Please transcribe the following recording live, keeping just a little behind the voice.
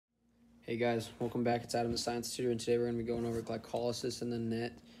Hey guys, welcome back. It's Adam the Science Tutor, and today we're going to be going over glycolysis and the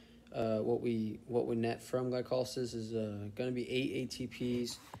net. What we net from glycolysis is going to be 8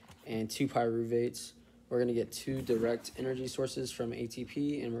 ATPs and 2 pyruvates. We're going to get 2 direct energy sources from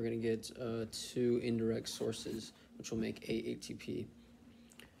ATP, and we're going to get 2 indirect sources, which will make 8 ATP.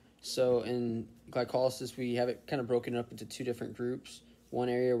 So in glycolysis, we have it kind of broken up into 2 different groups. One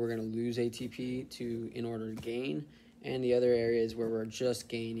area we're going to lose ATP in order to gain, and the other area is where we're just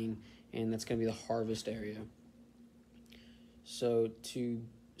gaining, and that's going to be the harvest area. So to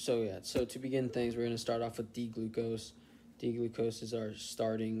begin things, we're going to start off with D-glucose. D-glucose is our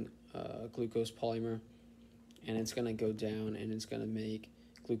starting glucose polymer, and it's going to go down and it's going to make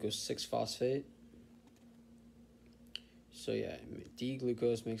glucose 6-phosphate. So yeah,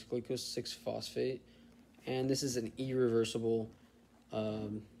 D-glucose makes glucose 6-phosphate, and this is an irreversible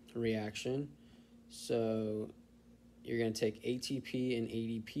reaction. So you're going to take ATP and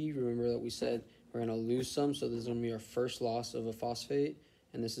ADP. Remember that we said we're going to lose some, so this is going to be our first loss of a phosphate,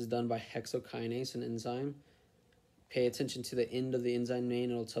 and this is done by hexokinase, an enzyme. Pay attention to the end of the enzyme name.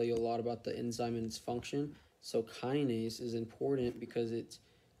 It'll tell you a lot about the enzyme and its function. So kinase is important because it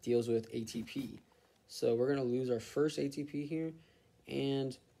deals with ATP. So we're going to lose our first ATP here,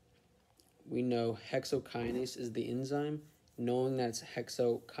 and we know hexokinase is the enzyme. Knowing that it's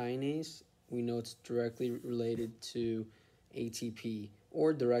hexokinase, we know it's directly related to ATP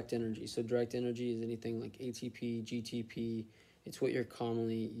or direct energy. So direct energy is anything like ATP, GTP. It's what you're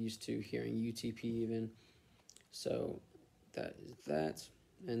commonly used to hearing, UTP even. So that is that,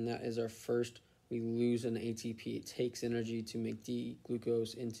 and that is our first. We lose an ATP. It takes energy to make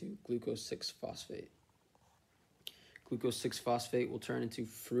D-glucose into glucose 6-phosphate. Glucose 6-phosphate will turn into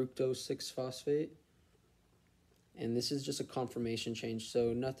fructose 6-phosphate. And this is just a conformation change,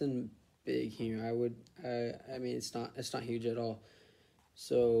 so nothing big here. I mean, it's not huge at all.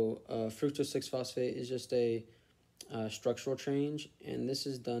 So fructose 6-phosphate is just a structural change, and this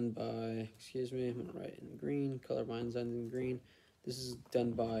is done by, excuse me, I'm gonna write in green, color my enzymes in green. This is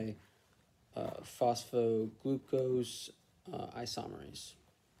done by phosphoglucose isomerase.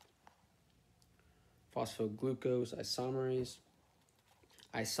 Phosphoglucose isomerase.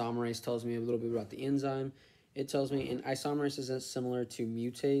 Isomerase tells me a little bit about the enzyme. It tells me, and isomerase is similar to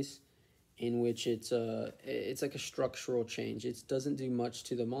mutase, in which it's like a structural change. It doesn't do much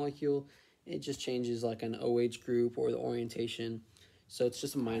to the molecule. It just changes like an OH group or the orientation. So it's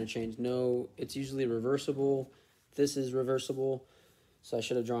just a minor change. No, it's usually reversible. This is reversible. So I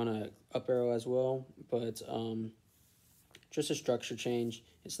should have drawn a up arrow as well, but just a structure change.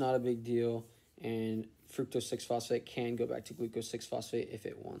 It's not a big deal, and fructose 6-phosphate can go back to glucose 6-phosphate if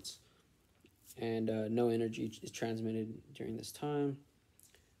it wants. And no energy is transmitted during this time.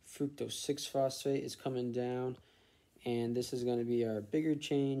 Fructose 6-phosphate is coming down, and this is going to be our bigger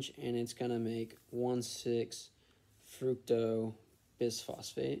change, and it's going to make 1,6-fructo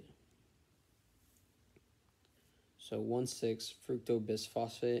bisphosphate. So 1,6-fructo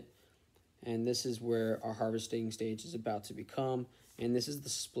bisphosphate, and this is where our harvesting stage is about to become, and this is the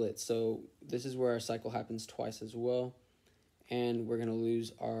split. So this is where our cycle happens twice as well, and we're going to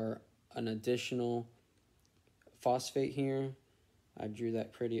lose an additional phosphate here. I drew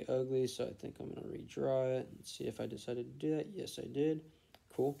that pretty ugly, so I think I'm going to redraw it and see if I decided to do that. Yes, I did.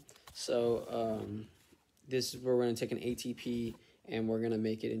 Cool. So this is where we're going to take an ATP and we're going to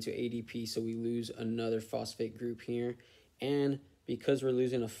make it into ADP, so we lose another phosphate group here. And because we're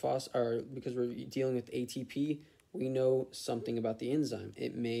losing because we're dealing with ATP, we know something about the enzyme.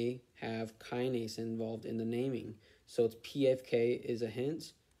 It may have kinase involved in the naming. So it's PFK is a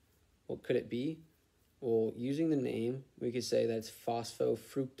hint. What could it be? Well, using the name, we could say that's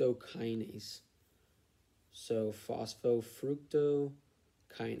phosphofructokinase. So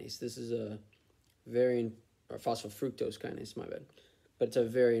phosphofructokinase. This is a or phosphofructose kinase, my bad. But it's a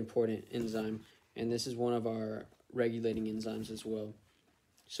very important enzyme, and this is one of our regulating enzymes as well.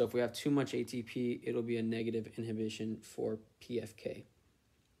 So if we have too much ATP, it'll be a negative inhibition for PFK.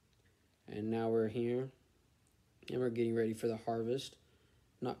 And now we're here, and we're getting ready for the harvest.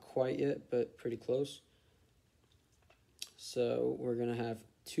 Not quite yet, but pretty close. So we're going to have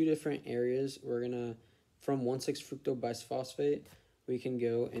 2 different areas. We're going to, from 1,6-fructo bisphosphate, we can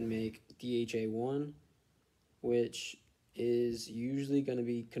go and make DHA1, which is usually going to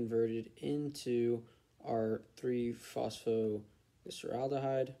be converted into our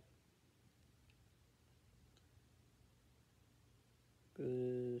 3-phosphoglyceraldehyde.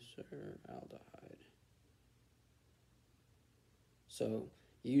 So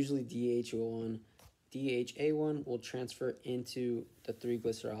usually DHA1 will transfer into the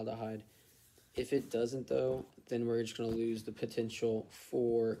 3-glyceraldehyde. If it doesn't, though, then we're just going to lose the potential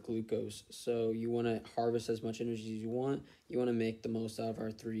for glucose. So you want to harvest as much energy as you want. You want to make the most out of our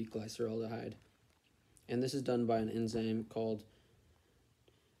 3-glyceraldehyde. And this is done by an enzyme called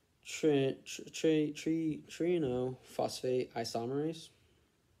trinophosphate isomerase.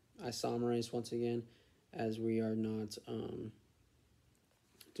 Isomerase, once again, as we are not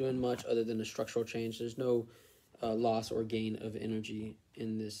doing much other than a structural change. There's no loss or gain of energy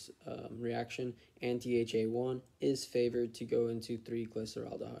in this reaction, and DHA1 is favored to go into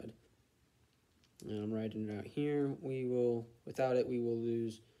 3-glyceraldehyde. And I'm writing it out here. Without it, we will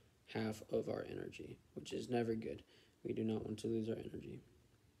lose half of our energy, which is never good. We do not want to lose our energy.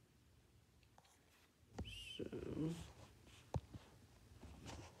 So,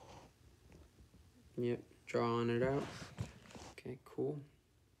 yep, drawing it out. Okay, cool.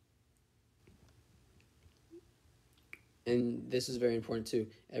 And this is very important too.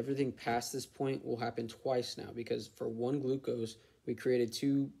 Everything past this point will happen twice now, because for 1-glucose, we created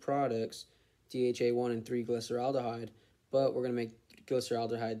 2 products, DHA1 and 3-glyceraldehyde, but we're going to make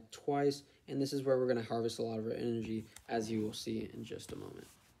glyceraldehyde twice, and this is where we're going to harvest a lot of our energy, as you will see in just a moment.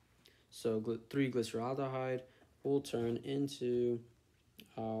 So 3-glyceraldehyde will turn into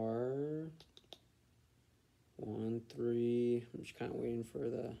our 1,3. I'm just kind of waiting for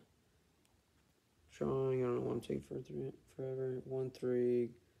the drawing. I don't know why I'm taking forever. 1,3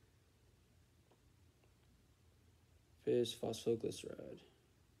 bisphosphoglyceride.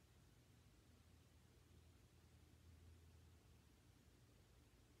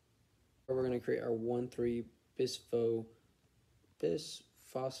 We're going to create our 1,3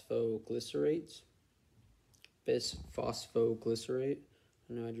 bisphosphoglycerate. Bisphosphoglycerate.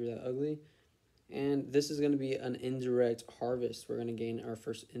 I know I drew that ugly. And this is going to be an indirect harvest. We're going to gain our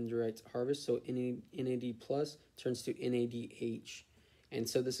first indirect harvest. So NAD plus turns to NADH. And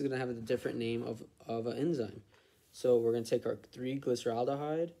so this is going to have a different name of an enzyme. So we're going to take our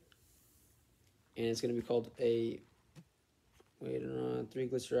 3-glyceraldehyde, and it's going to be called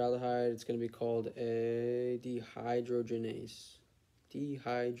 3-glyceraldehyde. It's going to be called a dehydrogenase.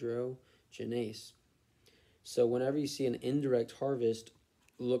 Dehydrogenase. So whenever you see an indirect harvest,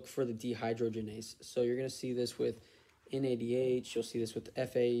 look for the dehydrogenase. So you're going to see this with NADH, you'll see this with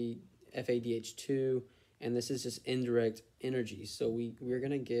FADH2, and this is just indirect energy. So we're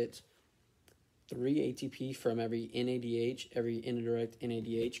going to get 3 ATP from every NADH, every indirect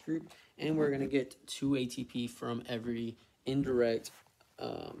NADH group, and we're going to get 2 ATP from every indirect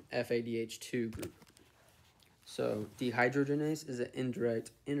FADH2 group. So dehydrogenase is an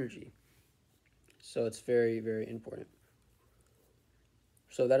indirect energy. So it's very, very important.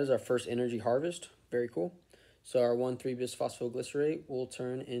 So that is our first energy harvest. Very cool. So our 1,3 bisphosphoglycerate will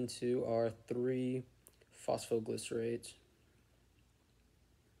turn into our 3-phosphoglycerate.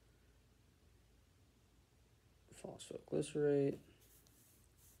 Phosphoglycerate.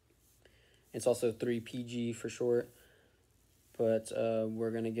 It's also 3-PG for short. But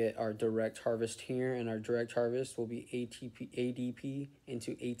we're going to get our direct harvest here, and our direct harvest will be ADP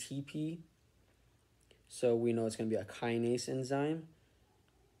into ATP. So we know it's going to be a kinase enzyme.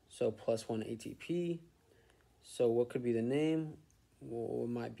 So plus 1 ATP. So what could be the name? Well, it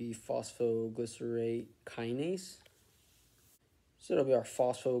might be phosphoglycerate kinase. So it'll be our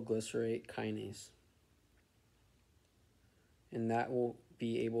phosphoglycerate kinase. And that will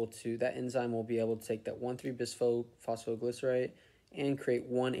be able to, that enzyme will be able to take that 1,3 bisphosphoglycerate and create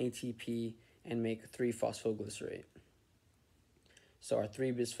 1 ATP and make 3-phosphoglycerate. So our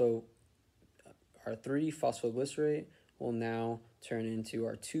 3-phosphoglycerate will now turn into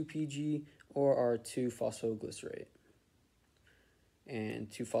our 2-PG or our 2-phosphoglycerate. And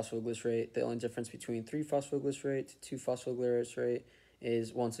 2-phosphoglycerate, the only difference between 3-phosphoglycerate to 2-phosphoglycerate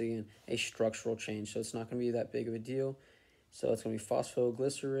is, once again, a structural change. So it's not going to be that big of a deal. So it's going to be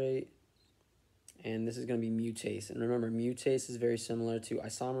phosphoglycerate, and this is going to be mutase. And remember, mutase is very similar to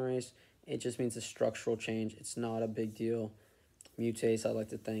isomerase. It just means a structural change. It's not a big deal. Mutase, I like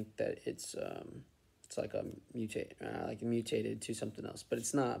to think that it's like a mutated to something else, but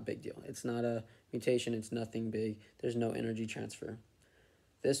it's not a big deal. It's not a mutation. It's nothing big. There's no energy transfer.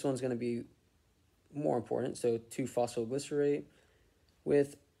 This one's going to be more important. So 2-phosphoglycerate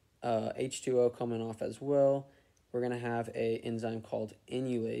with H2O coming off as well. We're going to have an enzyme called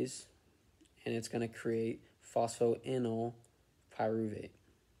inulase, and it's going to create phosphoenol pyruvate.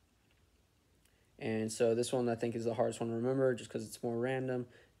 And so this one I think is the hardest one to remember just because it's more random.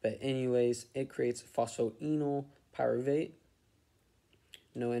 But inulase, it creates phosphoenol pyruvate.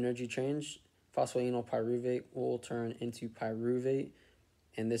 No energy change. Phosphoenol pyruvate will turn into pyruvate.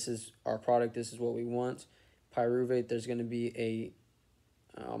 And this is our product. This is what we want. Pyruvate, there's going to be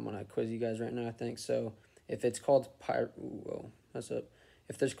I'm going to quiz you guys right now, I think. So If it's called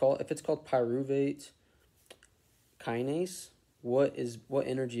if it's called pyruvate kinase, what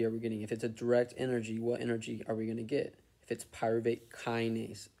energy are we getting? If it's a direct energy, what energy are we going to get? If it's pyruvate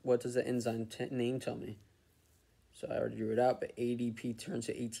kinase, what does the enzyme name tell me? So I already drew it out, but ADP turns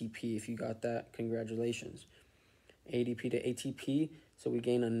to ATP. If you got that, congratulations. ADP to ATP, so we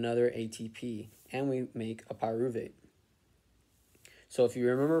gain another ATP, and we make a pyruvate. So if you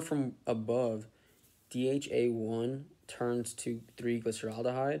remember from above, DHA1 turns to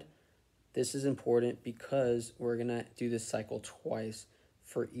 3-glyceraldehyde. This is important because we're going to do this cycle twice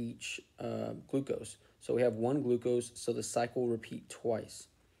for each glucose. So we have one glucose, so the cycle will repeat twice.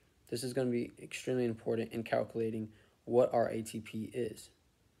 This is going to be extremely important in calculating what our ATP is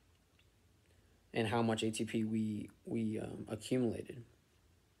and how much ATP we accumulated.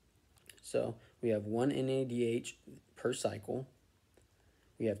 So we have 1 NADH per cycle.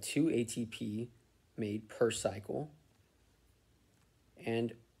 We have 2 ATP made per cycle.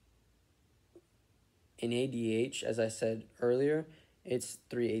 And NADH, as I said earlier, it's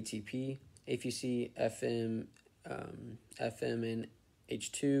 3 ATP. If you see FM and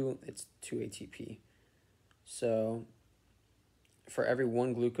H2, it's 2 ATP. So for every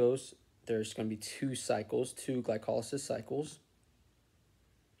 1 glucose, there's going to be 2 cycles, 2 glycolysis cycles.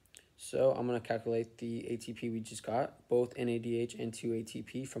 So I'm going to calculate the ATP we just got. Both NADH and 2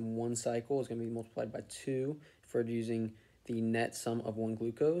 ATP from 1 cycle is going to be multiplied by 2 if we're using the net sum of 1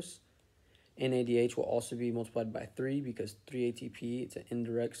 glucose. NADH will also be multiplied by 3 because 3 ATP, it's an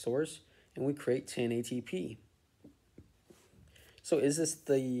indirect source, and we create 10 ATP. So is this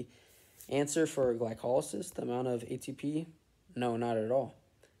the answer for glycolysis, the amount of ATP? No, not at all.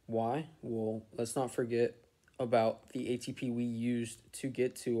 Why? Well, let's not forget about the ATP we used to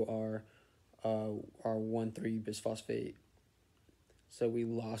get to our 1,3-bisphosphate. So we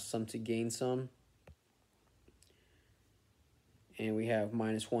lost some to gain some. And we have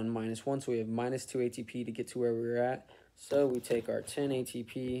 -1, so we have -2 ATP to get to where we were at. So we take our 10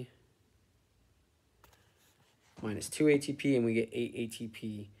 ATP minus 2 ATP, and we get 8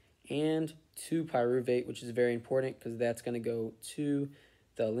 ATP and 2 pyruvate, which is very important because that's going to go to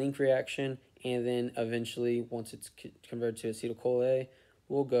the link reaction, and then eventually, once it's converted to acetyl-CoA,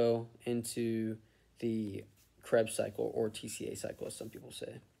 will go into the Krebs cycle, or TCA cycle, as some people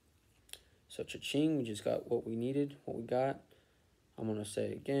say. So cha-ching, we just got what we needed, what we got. I'm going to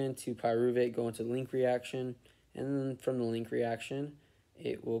say again, 2 pyruvate go into the link reaction, and then from the link reaction,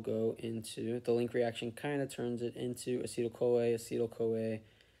 it will go into, the link reaction kind of turns it into acetyl-CoA. Acetyl-CoA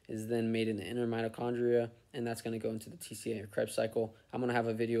is then made in the inner mitochondria, and that's going to go into the TCA or Krebs cycle. I'm going to have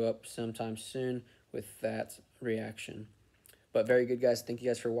a video up sometime soon with that reaction. But very good, guys. Thank you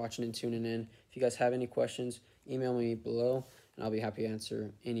guys for watching and tuning in. If you guys have any questions, email me below, and I'll be happy to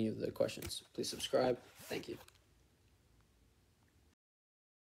answer any of the questions. Please subscribe. Thank you.